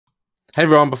Hey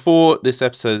everyone, before this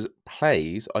episode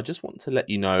plays, I just want to let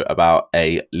you know about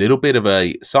a little bit of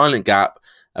a silent gap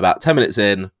about 10 minutes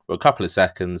in for a couple of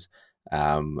seconds.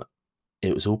 Um,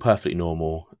 it was all perfectly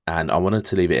normal, and I wanted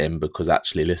to leave it in because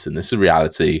actually, listen, this is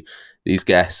reality. These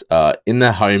guests are in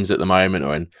their homes at the moment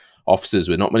or in offices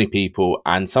with not many people,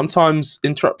 and sometimes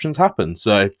interruptions happen.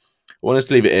 So I wanted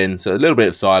to leave it in. So a little bit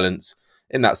of silence.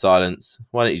 In that silence,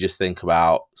 why don't you just think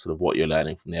about sort of what you're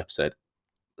learning from the episode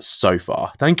so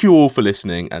far. Thank you all for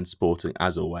listening and supporting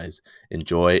as always.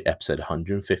 Enjoy episode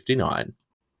 159.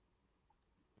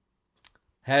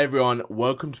 Hey everyone,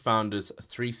 welcome to Founders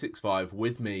 365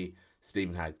 with me,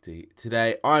 Stephen Haggerty.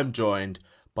 Today I'm joined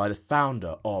by the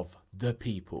founder of The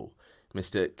People,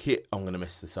 Mr. Kian. I'm going to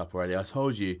mess this up already. I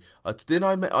told you.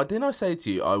 Didn't I say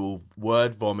to you I will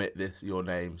word vomit your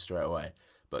name straight away.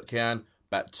 But Kian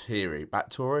Bakhtiari.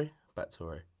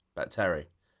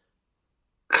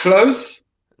 Close.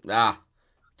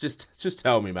 Just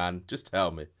tell me, man. Just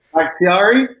tell me.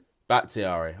 Bakhtiari.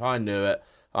 Bakhtiari. I knew it.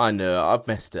 I've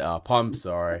messed it up. I'm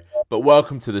sorry. But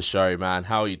welcome to the show, man.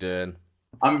 How are you doing?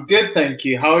 I'm good, thank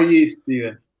you. How are you,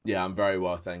 Stephen? Yeah, I'm very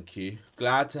well, thank you.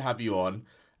 Glad to have you on.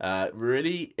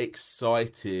 Really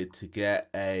excited to get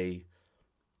an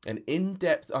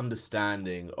in-depth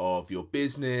understanding of your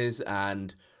business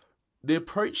and the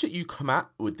approach that you come at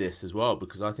with this as well,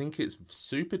 because I think it's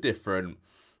super different.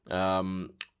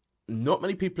 Not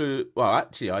many people, well,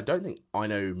 actually, I don't think I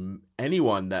know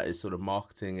anyone that is sort of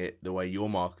marketing it the way you're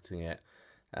marketing it,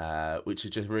 which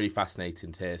is just really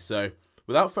fascinating to hear. So,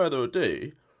 without further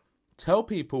ado, tell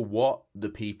people what The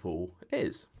People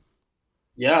is.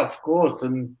 Yeah, of course.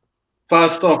 And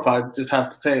first off, I just have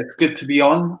to say it's good to be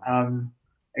on.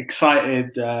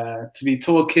 Excited to be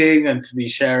talking and to be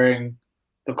sharing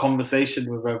the conversation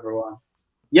with everyone.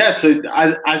 Yeah, so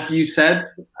as you said,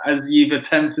 as you've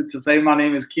attempted to say, my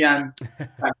name is Kian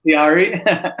Bakhtiari,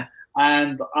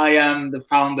 and I am the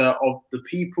founder of The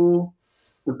People.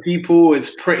 The People is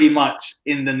pretty much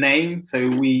in the name, so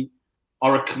we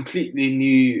are a completely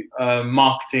new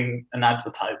marketing and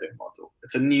advertising model.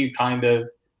 It's a new kind of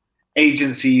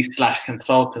agency slash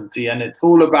consultancy, and it's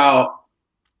all about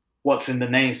what's in the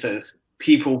name. So it's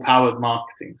people powered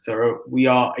marketing. So we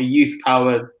are a youth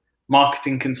powered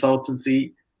marketing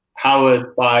consultancy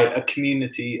powered by a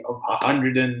community of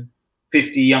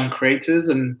 150 young creators.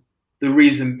 And the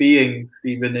reason being,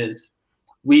 Stephen, is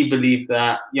we believe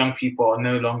that young people are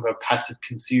no longer passive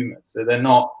consumers. So they're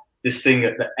not this thing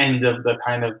at the end of the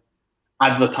kind of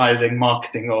advertising,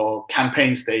 marketing, or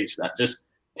campaign stage that just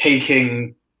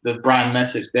taking the brand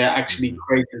message. They're actually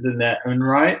creators in their own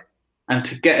right. And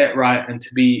to get it right and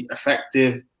to be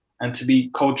effective and to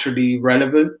be culturally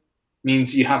relevant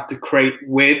means you have to create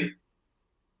with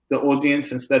the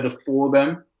audience instead of for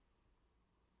them.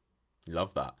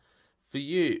 Love that. For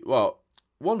you, well,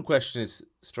 one question is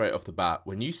straight off the bat.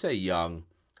 When you say young,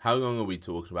 how young are we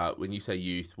talking about? When you say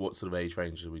youth, what sort of age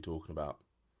range are we talking about?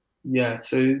 Yeah,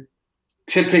 so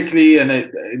typically, and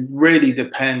it really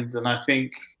depends, and I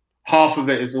think half of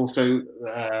it is also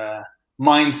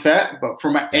mindset, but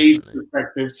from an age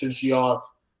perspective, since you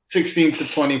asked, 16 to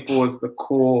 24 is the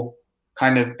core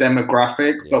kind of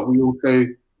demographic, but we also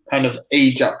kind of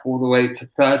age up all the way to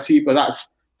 30, but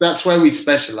that's where we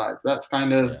specialize. That's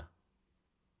kind of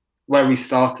where we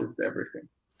started everything.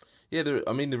 Yeah,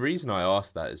 the reason I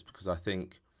asked that is because I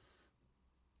think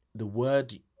the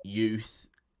word youth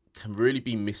can really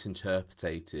be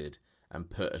misinterpreted and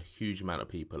put a huge amount of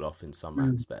people off in some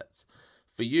aspects.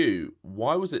 For you,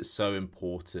 why was it so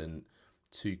important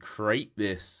to create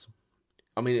this?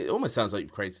 I mean, it almost sounds like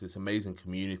you've created this amazing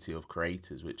community of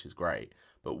creators, which is great.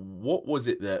 But what was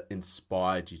it that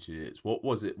inspired you to do this? What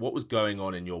was it? What was going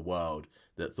on in your world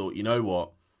that thought, you know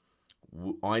what?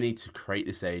 I need to create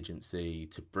this agency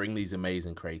to bring these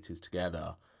amazing creators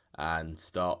together and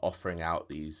start offering out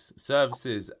these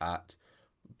services at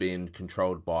being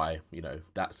controlled by,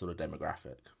 that sort of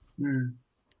demographic.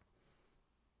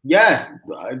 Yeah,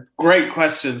 great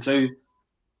question. So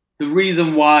the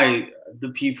reason why The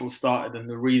People started and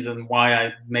the reason why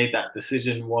I made that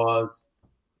decision was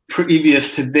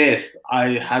previous to this, I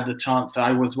had the chance.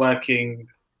 I was working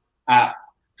at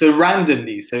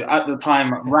randomly. So at the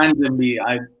time, randomly,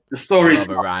 the story. I love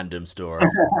a random story.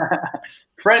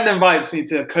 Friend invites me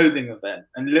to a coding event,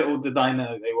 and little did I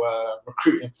know they were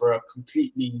recruiting for a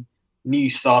completely new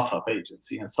startup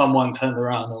agency. And someone turned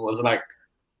around and was like,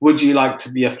 "Would you like to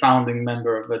be a founding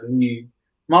member of a new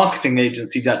marketing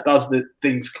agency that does the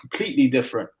things completely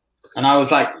different?" And I was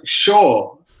like,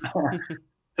 "Sure."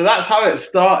 So that's how it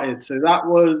started. So that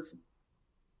was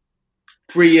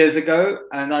 3 years ago,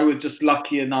 and I was just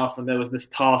lucky enough, and there was this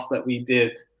task that we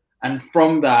did And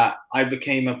from that, I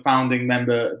became a founding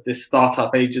member of this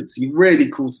startup agency, really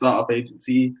cool startup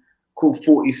agency called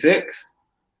 46.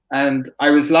 And I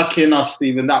was lucky enough,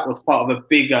 Stephen, that was part of a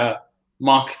bigger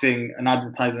marketing and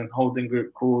advertising holding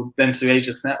group called Dentsu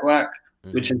Aegis Network,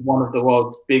 Mm-hmm. which is one of the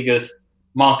world's biggest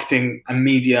marketing and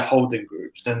media holding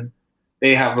groups. And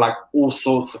they have like all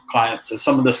sorts of clients. So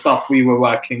some of the stuff we were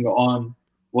working on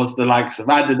was the likes of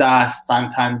Adidas,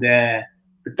 Santander,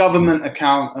 the government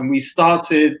account. And I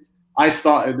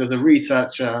started as a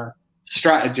researcher,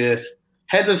 strategist,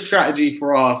 head of strategy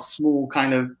for our small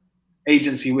kind of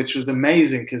agency, which was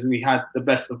amazing because we had the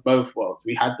best of both worlds.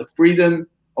 We had the freedom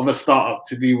of a startup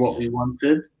to do what Yeah. we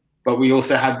wanted, but we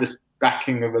also had this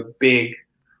backing of a big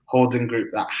holding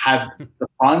group that had the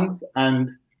funds.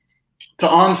 And to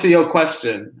answer your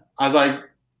question, as I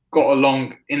got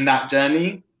along in that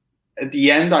journey, at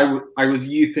the end, I was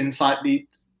youth insight lead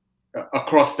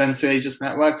across Dentsu Aegis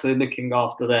Network, so looking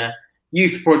after their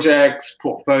youth projects,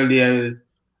 portfolios,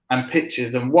 and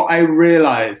pitches. And what I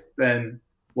realized then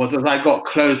was as I got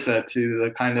closer to the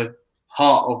kind of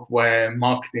heart of where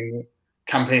marketing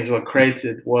campaigns were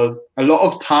created was a lot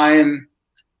of time,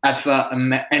 effort,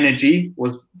 and energy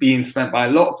was being spent by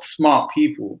a lot of smart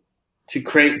people to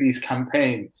create these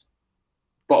campaigns.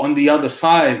 But on the other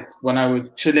side, when I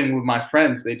was chilling with my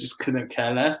friends, they just couldn't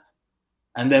care less.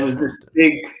 And there was this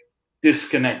big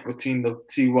disconnect between the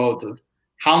two worlds of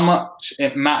how much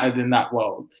it mattered in that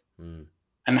world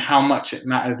and how much it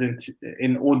mattered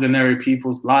in ordinary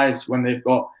people's lives when they've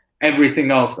got everything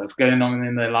else that's going on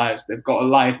in their lives. They've got a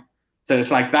life. So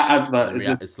it's like that advert.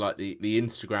 It's like the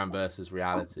Instagram versus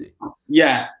reality.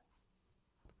 Yeah.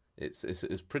 It's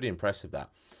pretty impressive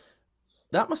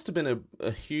that must have been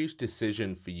a huge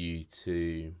decision for you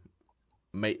to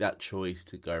make that choice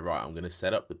to go, right, I'm going to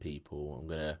set up the people, I'm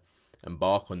going to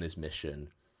embark on this mission.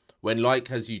 When,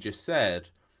 like, as you just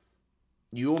said,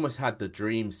 you almost had the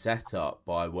dream set up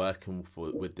by working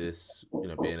with this,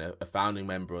 being a founding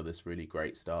member of this really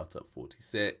great startup,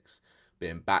 46,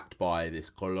 being backed by this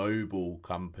global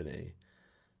company.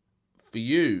 For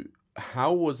you,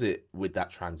 how was it with that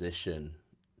transition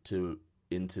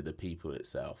into the people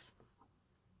itself?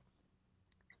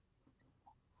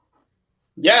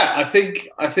 Yeah, I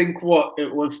think what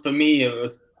it was for me, it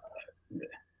was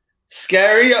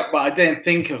scary, but I didn't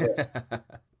think of it.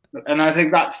 And I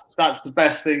think that's the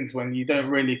best things when you don't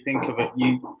really think of it.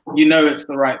 You know it's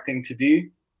the right thing to do.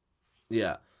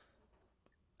 Yeah.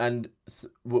 And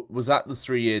was that the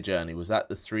 3-year journey? Was that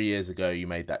the 3 years ago you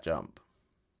made that jump?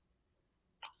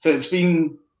 So it's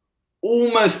been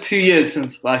almost 2 years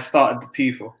since I started the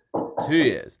people. 2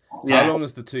 years. Yeah. How long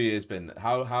has the 2 years been?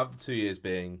 How have the 2 years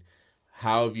been?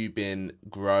 How have you been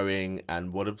growing,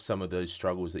 and what are some of those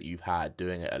struggles that you've had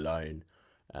doing it alone?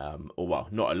 Or, well,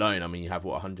 not alone. I mean, you have,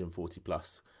 140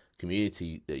 plus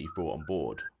community that you've brought on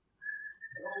board.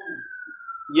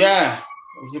 Yeah,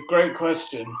 it's a great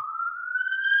question.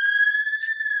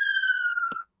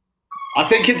 I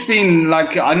think it's been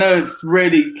like, I know it's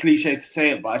really cliche to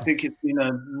say it, but I think it's been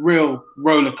a real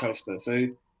roller coaster. So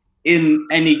in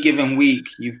any given week,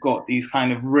 you've got these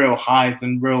kind of real highs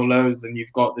and real lows, and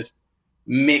you've got this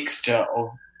mixture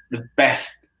of the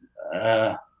best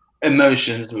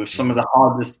emotions with some of the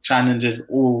hardest challenges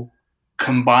all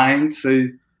combined. So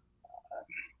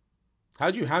how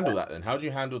do you handle that then? How do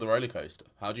you handle the roller coaster?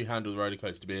 How do you handle the roller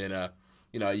coaster being a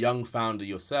young founder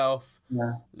yourself,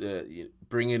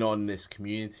 bringing on this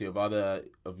community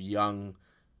of young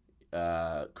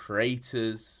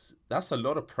creators? That's a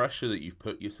lot of pressure that you've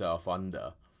put yourself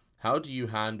under. How do you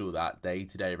handle that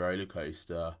day-to-day roller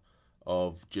coaster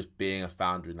of just being a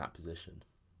founder in that position?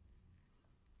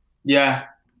 Yeah.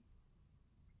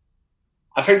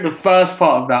 I think the first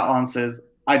part of that answer is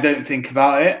I don't think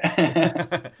about it.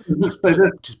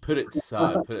 just put it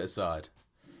aside. Put it aside.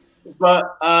 But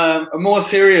a more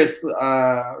serious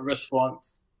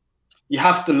response, you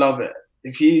have to love it.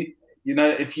 If you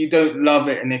don't love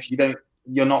it, and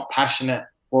you're not passionate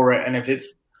for it, and if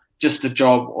it's just a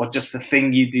job or just a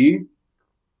thing you do,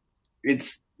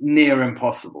 it's near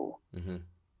impossible. Mm-hmm.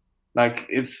 Like,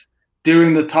 it's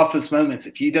during the toughest moments,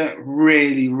 if you don't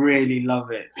really, really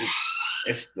love it,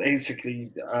 it's basically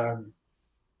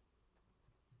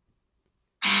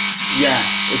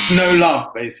it's no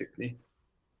love, basically.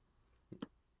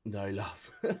 No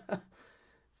love.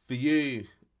 For you,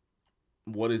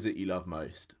 what is it you love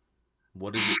most?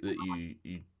 What is it that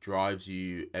you drives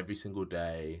you every single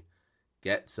day,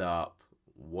 gets up?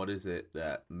 What is it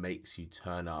that makes you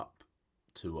turn up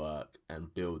to work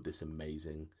and build this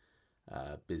amazing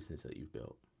business that you've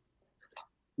built?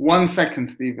 1 second,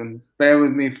 Stephen. Bear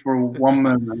with me for one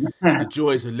moment. The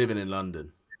joys of living in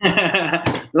London.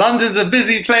 London's a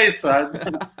busy place,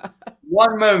 man.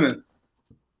 One moment.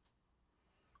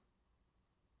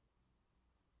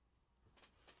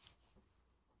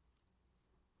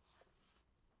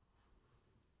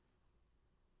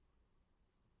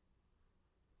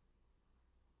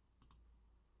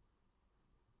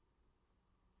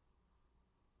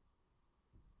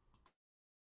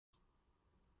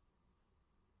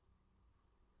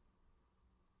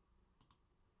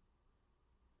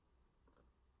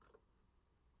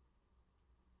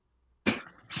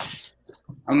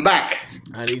 I'm back.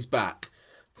 And he's back.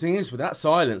 Thing is, with that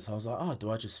silence, I was like, oh, do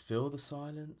I just feel the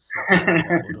silence? What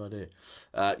do I do?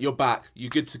 You're back. You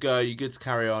good to go? You good to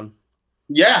carry on?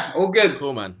 Yeah, all good.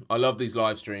 Cool, man. I love these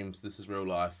live streams. This is real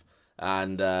life.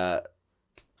 And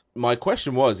my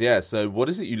question was, yeah, so what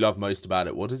is it you love most about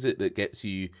it? What is it that gets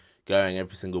you going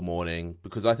every single morning?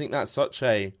 Because I think that's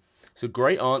it's a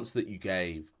great answer that you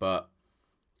gave, but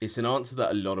it's an answer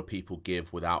that a lot of people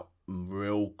give without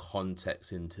real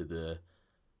context into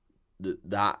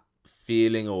that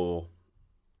feeling or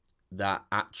that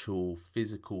actual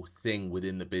physical thing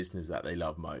within the business that they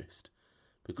love most.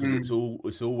 Because it's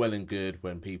all well and good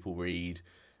when people read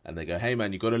and they go, hey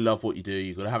man, you got to love what you do,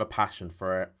 you got to have a passion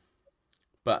for it.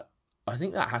 But I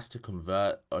think that has to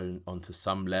convert onto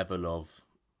some level of,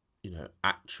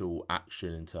 actual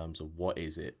action in terms of what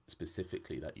is it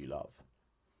specifically that you love.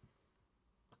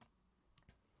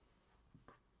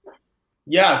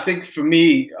 Yeah, I think for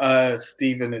me,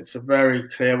 Stephen, it's a very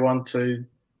clear one to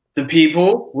the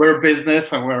people. We're a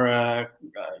business and we're a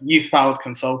youth-powered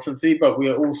consultancy, but we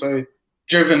are also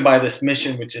driven by this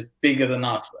mission, which is bigger than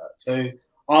us. So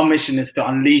our mission is to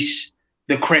unleash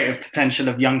the creative potential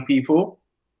of young people.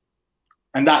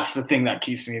 And that's the thing that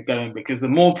keeps me going, because the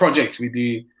more projects we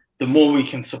do, the more we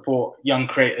can support young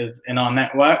creators in our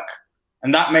network.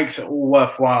 And that makes it all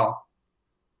worthwhile.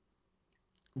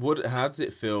 How does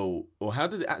it feel, or how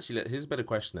did it actually, here's a better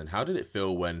question then. How did it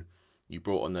feel when you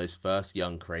brought on those first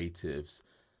young creatives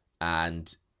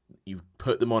and you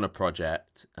put them on a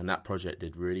project and that project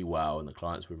did really well and the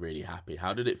clients were really happy?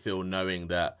 How did it feel knowing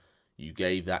that you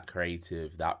gave that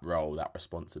creative that role, that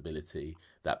responsibility,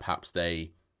 that perhaps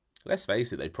let's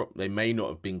face it, they may not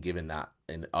have been given that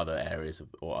in other areas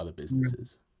or other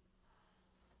businesses?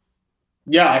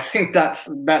 Yeah, I think that's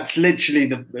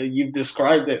literally you've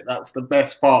described it. That's the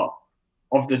best part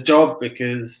of the job,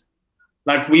 because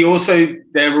like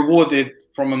they're rewarded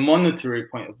from a monetary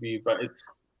point of view, but it's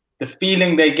the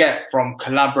feeling they get from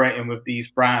collaborating with these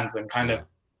brands and kind of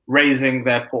raising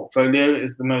their portfolio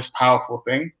is the most powerful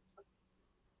thing.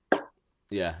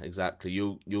 Yeah, exactly.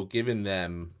 You're giving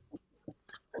them,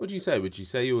 what do you say? Would you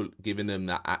say you're giving them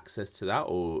that access to that,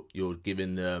 or you're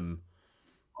giving them,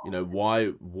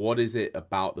 what is it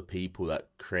about the people that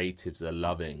creatives are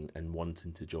loving and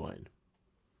wanting to join?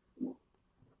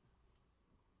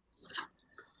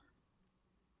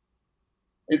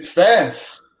 It's theirs.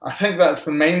 I think that's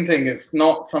the main thing. It's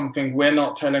not something we're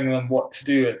not telling them what to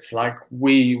do. It's like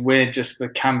we're just the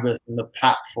canvas and the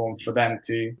platform for them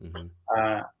to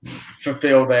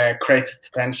fulfill their creative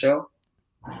potential.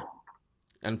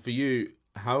 And for you,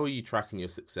 how are you tracking your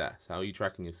success? How are you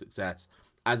tracking your success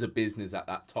as a business at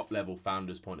that top level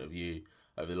founder's point of view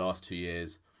over the last 2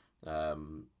 years?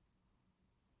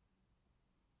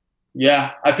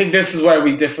 Yeah, I think this is where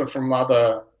we differ from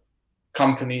other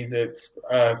companies. It's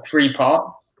 3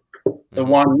 parts. The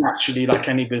one, naturally, like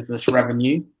any business,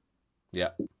 revenue. Yeah.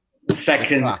 The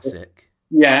second, the classic.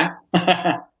 Yeah.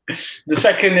 The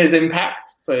second is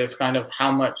impact. So it's kind of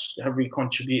how much have we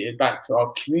contributed back to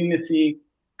our community.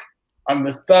 And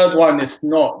the third one is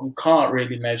you can't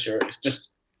really measure it. It's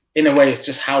just, in a way, it's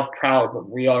just how proud that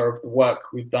we are of the work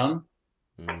we've done.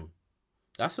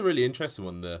 That's a really interesting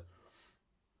one. The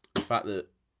fact that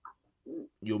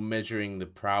you're measuring the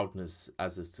proudness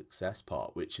as a success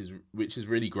part, which is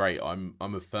really great. I'm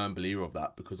a firm believer of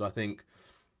that, because I think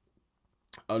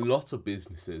a lot of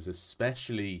businesses,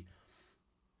 especially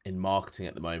in marketing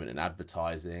at the moment and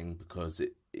advertising, because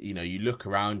you look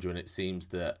around you and it seems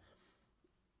that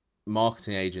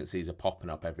marketing agencies are popping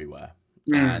up everywhere.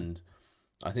 And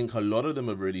I think a lot of them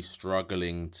are really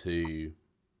struggling to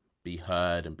be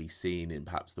heard and be seen in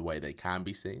perhaps the way they can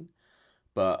be seen.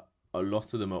 But a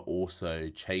lot of them are also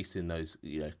chasing those,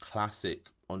 classic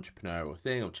entrepreneurial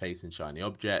thing of chasing shiny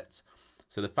objects.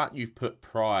 So the fact you've put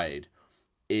pride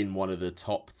in one of the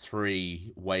top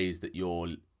 3 ways that you're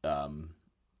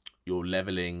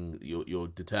leveling, you're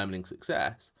determining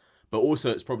success, but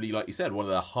also it's probably, like you said, one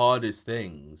of the hardest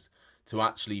things to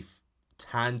actually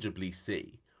tangibly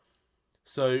see.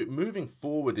 So moving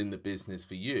forward in the business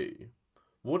for you,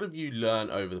 What have you learned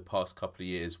over the past couple of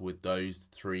years with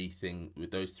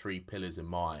with those three pillars in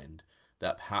mind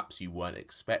that perhaps you weren't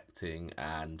expecting,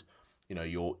 and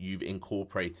you've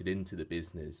incorporated into the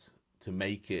business to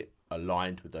make it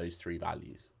aligned with those three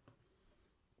values?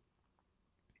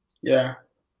 Yeah.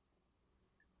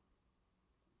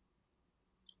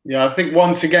 Yeah, I think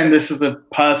once again, this is a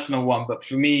personal one, but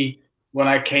for me, when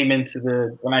I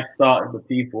started the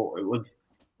people, it was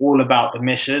all about the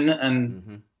mission. And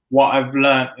Mm-hmm. what I've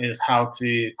learned is how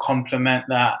to complement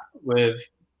that with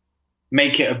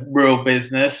make it a real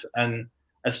business. And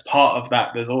as part of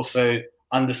that, there's also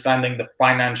understanding the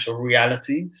financial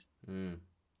realities. Mm.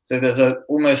 So there's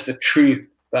almost a truth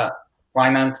that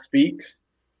finance speaks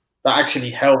that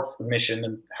actually helps the mission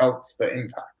and helps the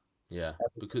impact. Yeah,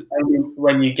 because Only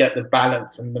when you get the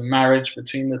balance and the marriage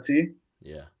between the two.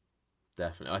 yeah,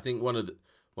 definitely. I think one of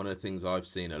the things I've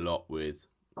seen a lot with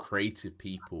creative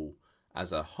people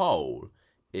as a whole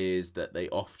is that they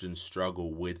often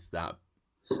struggle with that,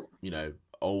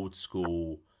 old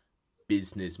school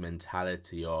business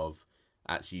mentality of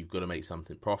actually you've got to make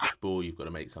something profitable, you've got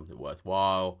to make something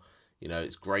worthwhile.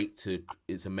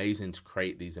 It's amazing to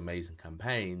create these amazing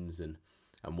campaigns and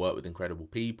work with incredible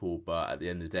people, but at the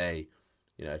end of the day,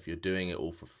 if you're doing it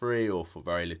all for free or for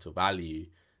very little value,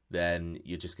 then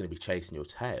you're just going to be chasing your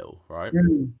tail, right?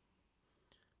 Mm.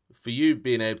 For you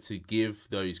being able to give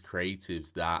those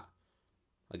creatives that,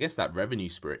 I guess, that revenue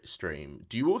stream,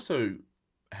 do you also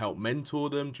help mentor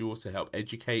them? Do you also help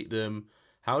educate them?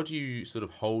 How do you sort of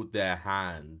hold their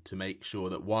hand to make sure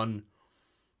that one,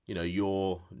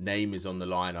 your name is on the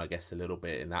line, I guess, a little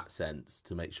bit in that sense,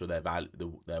 to make sure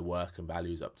their work and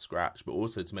value is up to scratch, but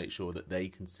also to make sure that they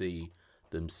can see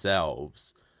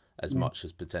themselves as much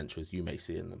as potential as you may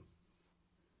see in them?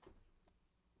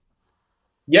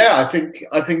 Yeah, I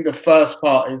think the first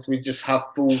part is we just have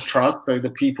full trust. So the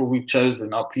people we've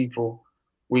chosen are people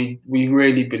we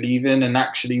really believe in, and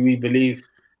actually we believe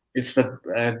it's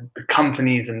the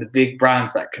companies and the big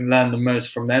brands that can learn the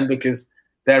most from them because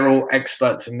they're all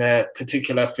experts in their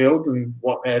particular field and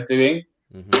what they're doing.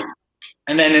 Mm-hmm.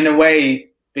 And then in a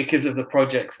way, because of the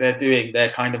projects they're doing,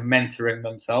 they're kind of mentoring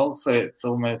themselves. So it's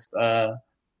almost a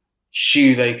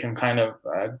shoe they can kind of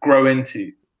grow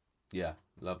into. Yeah,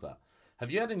 love that.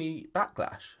 Have you had any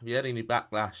backlash? Have you had any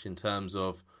backlash in terms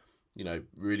of,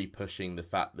 really pushing the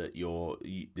fact that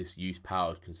this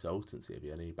youth-powered consultancy? Have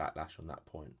you had any backlash on that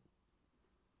point?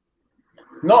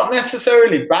 Not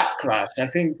necessarily backlash. I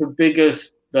think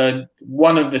the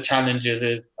one of the challenges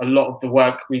is a lot of the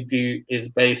work we do is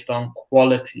based on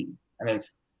quality and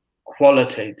it's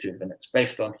qualitative and it's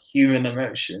based on human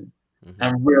emotion Mm-hmm.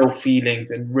 and real feelings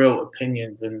and real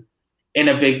opinions. And in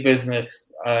a big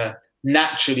business,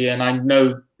 naturally, and I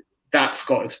know that's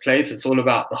got its place. It's all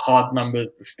about the hard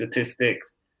numbers, the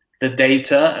statistics, the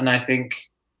data, and I think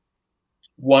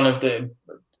one of the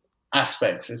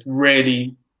aspects is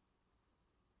really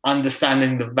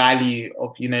understanding the value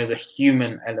of the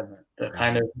human element, the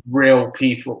kind of real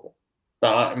people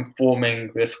that are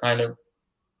informing this kind of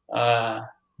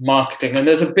marketing. And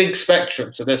there's a big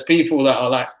spectrum. So there's people that are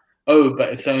like, oh, but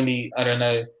it's only, I don't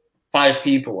know, 5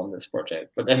 people on this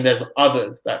project. But then there's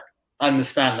others that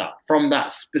understand that from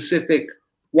that specific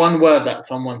one word that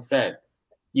someone said,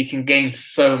 you can gain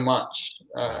so much.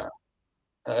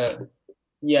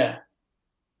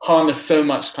 Harness so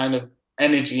much kind of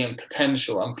energy and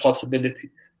potential and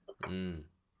possibilities. Mm.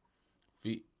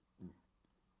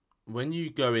 When you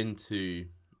go into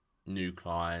new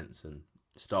clients and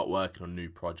start working on new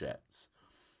projects,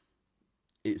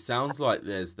 it sounds like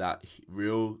there's that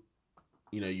real,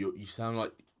 you sound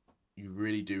like you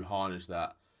really do harness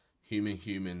that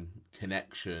human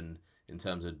connection in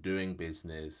terms of doing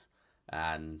business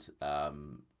and,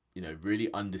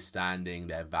 really understanding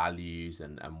their values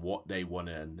and what they want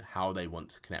and how they want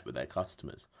to connect with their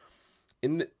customers.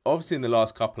 Obviously, in the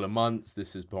last couple of months,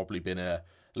 this has probably been a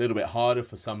little bit harder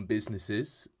for some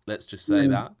businesses. Let's just say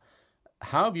that.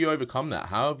 How have you overcome that?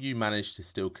 How have you managed to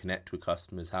still connect with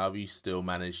customers? How have you still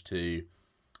managed to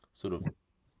sort of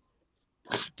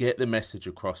get the message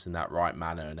across in that right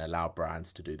manner and allow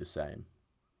brands to do the same?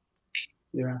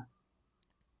 Yeah.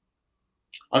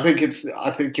 I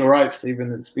think you're right,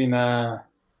 Stephen. It's been a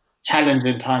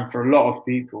challenging time for a lot of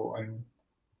people,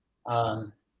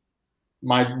 and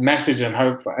my message and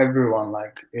hope for everyone,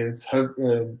 is hope.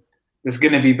 There's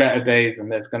going to be better days,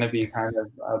 and there's going to be kind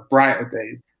of brighter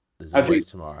days. There's I think, always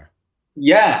tomorrow.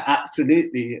 yeah,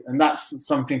 absolutely, and that's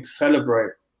something to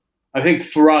celebrate. I think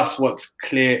for us, what's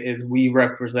clear is we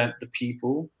represent the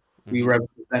people. We Mm-hmm.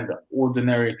 represent the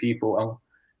ordinary people, and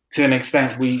to an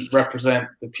extent, we represent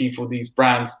the people these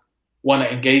brands want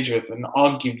to engage with. And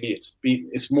arguably,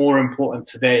 it's more important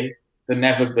today than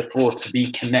ever before to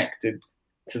be connected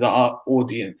to the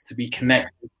audience, to be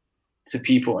connected to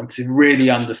people, and to really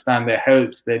understand their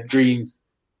hopes, their dreams,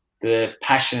 their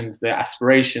passions, their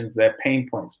aspirations, their pain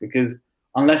points. Because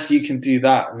unless you can do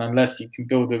that, and unless you can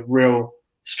build a real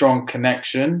strong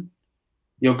connection,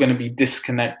 you're going to be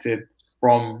disconnected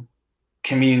from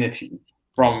community,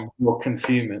 from your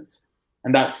consumers.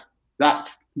 And that's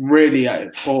really at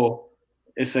its core.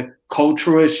 It's a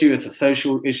cultural issue, it's a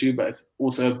social issue, but it's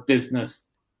also a business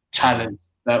challenge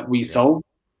that we solve.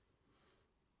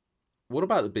 What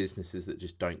about the businesses that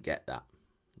just don't get that,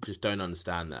 just don't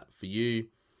understand that? For you,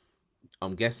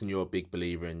 I'm guessing you're a big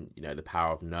believer in, the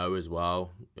power of no as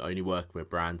well. You're only working with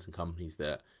brands and companies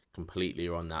that completely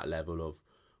are on that level of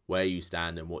where you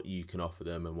stand and what you can offer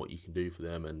them and what you can do for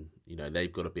them, and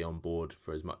they've got to be on board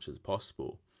for as much as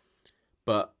possible.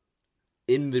 But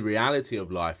in the reality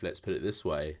of life, let's put it this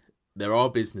way, there are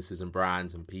businesses and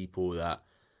brands and people that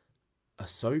are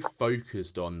so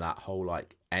focused on that whole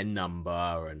like end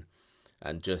number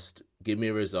and just give me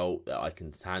a result that I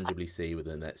can tangibly see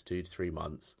within the next 2 to 3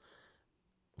 months.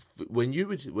 When you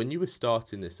were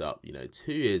starting this up,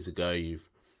 2 years ago,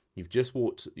 you've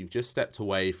just stepped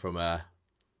away from a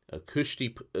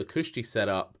cushy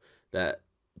setup that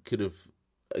could have,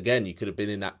 again, you could have been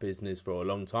in that business for a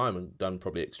long time and done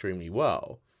probably extremely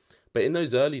well. But in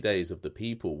those early days of the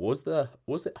people, was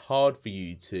it hard for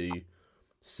you to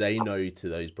say no to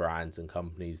those brands and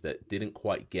companies that didn't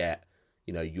quite get,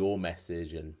 your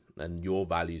message and your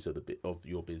values of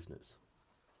your business?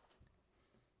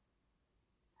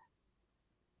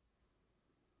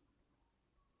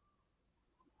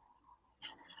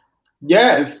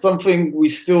 Yeah, it's something we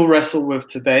still wrestle with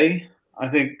today. I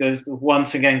think there's,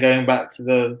 once again, going back to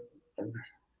the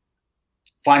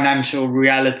financial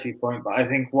reality point, but I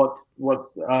think what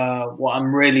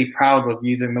I'm really proud of,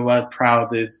 using the word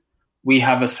proud, is we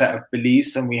have a set of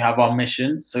beliefs and we have our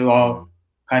mission. So our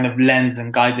kind of lens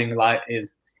and guiding light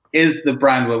is the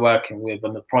brand we're working with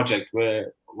and the project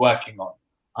we're working on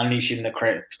unleashing the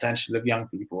creative potential of young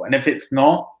people? And if it's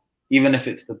not, even if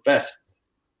it's the best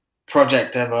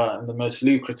project ever and the most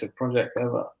lucrative project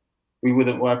ever, we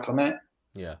wouldn't work on it.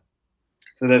 Yeah.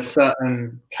 So there's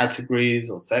certain categories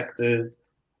or sectors,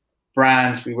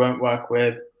 brands we won't work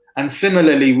with. And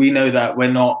similarly, we know that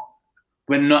we're not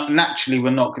going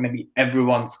to be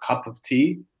everyone's cup of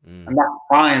tea. And that's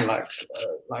fine. Like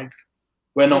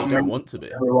we're not. You don't want to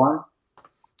be. Everyone.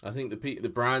 I think the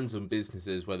brands and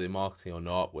businesses, whether marketing or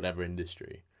not, whatever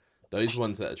industry, those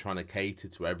ones that are trying to cater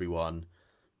to everyone,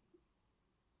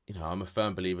 I'm a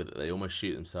firm believer that they almost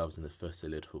shoot themselves in the foot a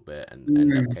little bit and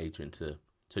end up catering to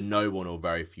no one or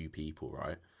very few people,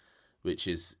 right? Which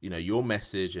is, your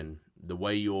message and the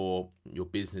way your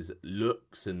business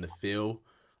looks and the feel.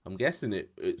 I'm guessing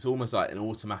it's almost like an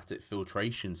automatic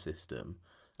filtration system,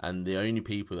 and the only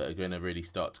people that are going to really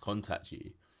start to contact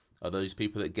you are those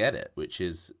people that get it, which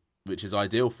is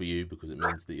ideal for you because it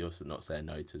means that you're not saying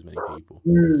no to as many people.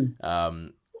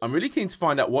 I'm really keen to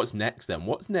find out what's next then.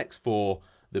 What's next for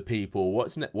the people?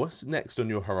 What's next on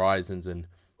your horizons and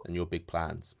your big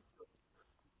plans?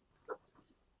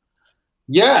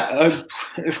 Yeah,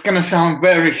 it's going to sound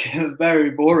very,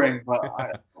 very boring,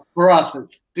 but for us,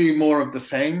 it's do more of the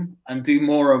same and do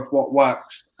more of what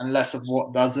works and less of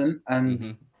what doesn't.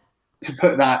 And to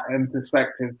put that in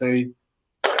perspective, so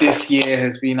this year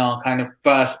has been our kind of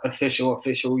first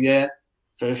official year.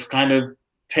 So it's kind of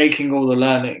taking all the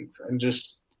learnings and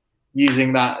just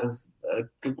using that as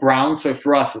the ground. So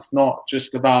for us, it's not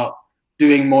just about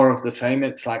doing more of the same.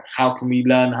 It's like, how can we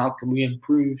learn? How can we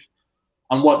improve?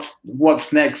 And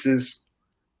what's next is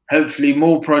hopefully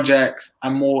more projects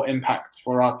and more impact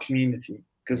for our community,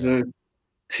 because the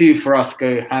two for us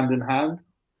go hand in hand.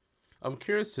 I'm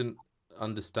curious to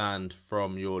understand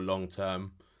from your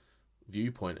long-term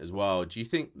viewpoint as well. Do you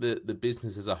think that the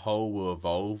business as a whole will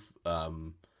evolve?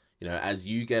 As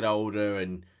you get older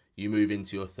and you move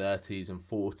into your 30s and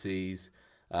 40s,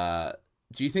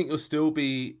 do you think you'll still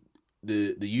be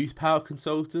the youth power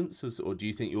consultants, or do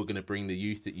you think you're going to bring the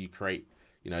youth that you create,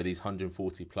 these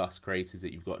 140 plus creators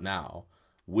that you've got now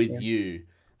with you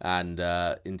and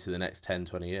into the next 10,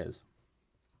 20 years?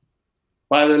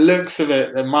 By the looks of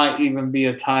it, there might even be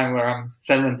a time where I'm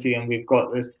 70 and we've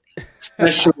got this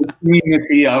special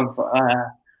community of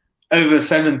over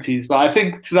 70s. But I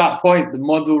think to that point, the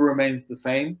model remains the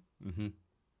same.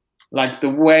 Like the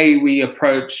way we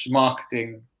approach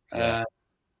marketing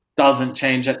doesn't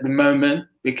change at the moment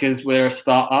because we're a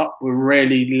startup. We're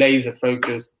really laser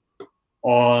focused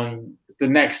on the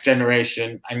next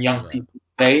generation and young people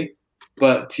today.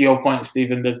 But to your point,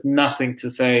 Stephen, there's nothing to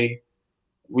say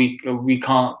we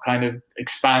can't kind of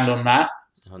expand on that.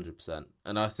 100%.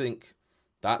 And I think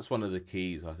that's one of the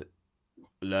keys,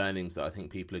 learnings that I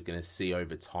think people are going to see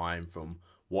over time from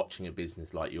watching a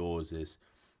business like yours is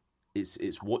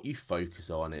it's what you focus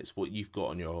on, it's what you've got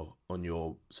on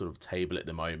your sort of table at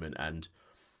the moment, and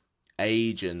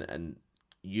age and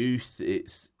youth,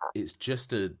 it's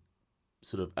just a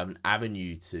sort of an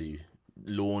avenue to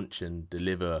launch and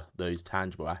deliver those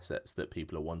tangible assets that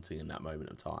people are wanting in that moment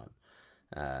of time.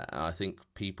 And I think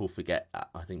people forget that.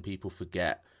 I think people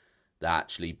forget that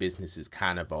actually businesses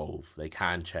can evolve, they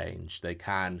can change, they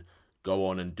can go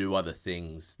on and do other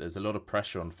things. There's a lot of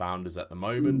pressure on founders at the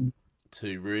moment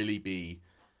to really be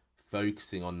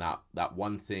focusing on that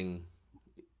one thing,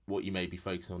 what you may be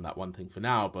focusing on that one thing for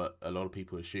now, but a lot of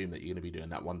people assume that you're going to be doing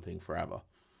that one thing forever.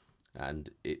 And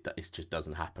it just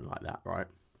doesn't happen like that, right?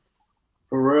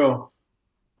 For real.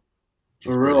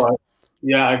 It's For real.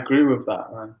 brilliant. I agree with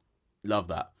that, man. Love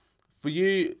that. For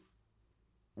you,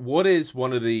 what is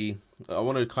one of the, I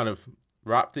want to kind of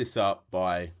wrap this up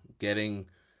by getting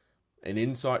an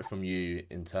insight from you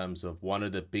in terms of one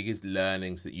of the biggest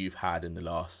learnings that you've had in the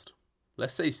last,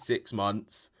 let's say, 6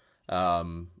 months.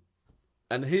 And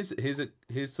here's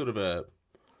sort of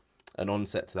an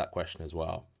onset to that question as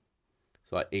well.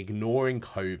 So, like, ignoring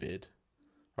COVID,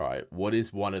 right? What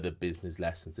is one of the business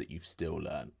lessons that you've still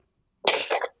learned?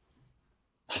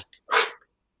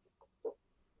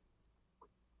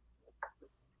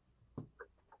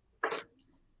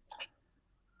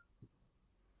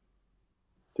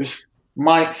 This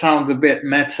might sound a bit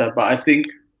meta, but I think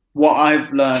what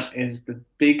I've learned is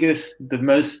the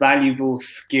most valuable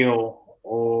skill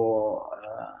or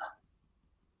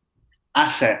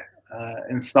asset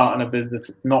in starting a business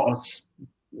is not a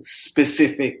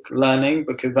specific learning,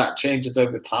 because that changes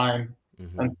over time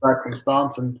and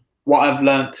circumstance. And what I've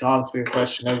learned, to answer your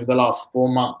question, over the last 4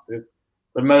 months is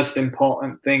the most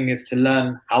important thing is to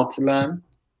learn how to learn,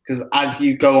 because as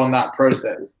you go on that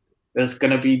process, there's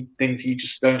going to be things you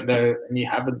just don't know and you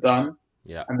haven't done.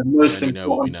 Yeah. And the most important, know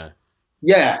what we know.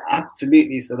 Yeah,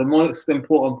 absolutely. So the most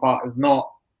important part is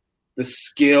not the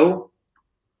skill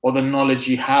or the knowledge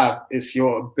you have, it's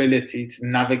your ability to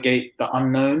navigate the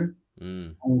unknown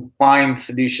and find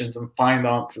solutions and find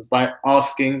answers by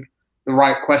asking the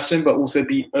right question, but also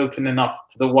be open enough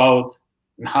to the world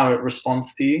and how it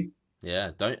responds to you.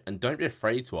 Yeah, don't be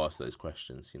afraid to ask those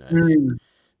questions. You know,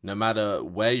 no matter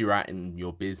where you're at in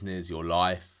your business, your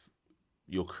life,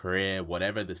 your career,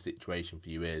 whatever the situation for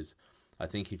you is, I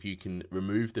think if you can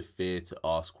remove the fear to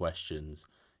ask questions,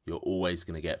 you're always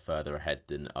going to get further ahead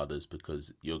than others,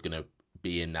 because you're going to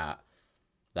be in that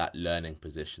learning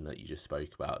position that you just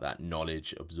spoke about, that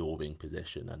knowledge absorbing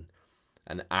position.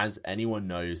 And as anyone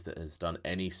knows that has done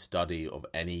any study of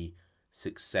any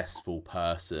successful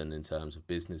person in terms of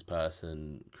business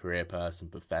person, career person,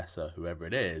 professor, whoever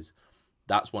it is,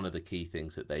 that's one of the key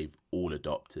things that they've all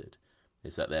adopted,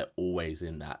 is that they're always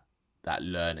in that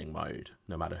learning mode,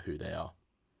 no matter who they are.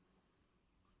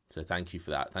 So thank you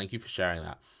for that. Thank you for sharing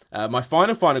that. My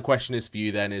final question is for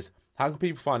you then is, how can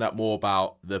people find out more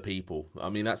about the people? I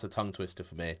mean, that's a tongue twister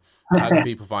for me. How can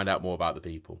people find out more about the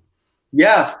people?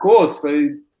 Yeah, of course. So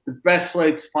the best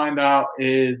way to find out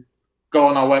is go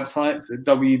on our website, so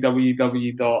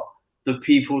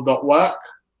www.thepeople.work,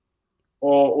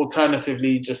 or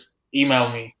alternatively, just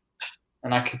email me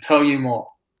and I can tell you more.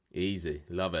 Easy.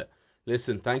 Love it.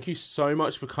 Listen, thank you so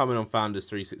much for coming on Founders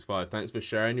 365. Thanks for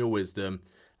sharing your wisdom.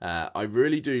 I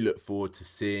really do look forward to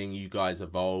seeing you guys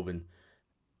evolve,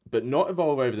 but not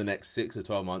evolve over the next 6 or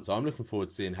 12 months. I'm looking forward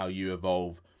to seeing how you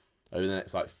evolve over the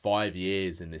next 5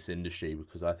 years in this industry,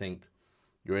 because I think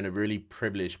you're in a really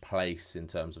privileged place in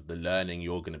terms of the learning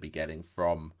you're going to be getting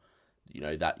from,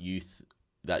 that youth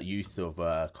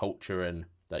of culture and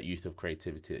that youth of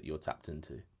creativity that you're tapped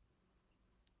into.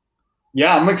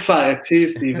 Yeah, I'm excited too,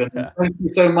 Stephen. Thank you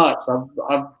so much.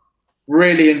 I've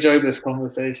really enjoyed this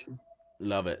conversation.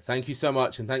 Love it. Thank you so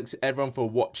much. And thanks everyone for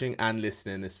watching and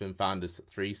listening. This has been Founders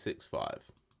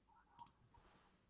 365.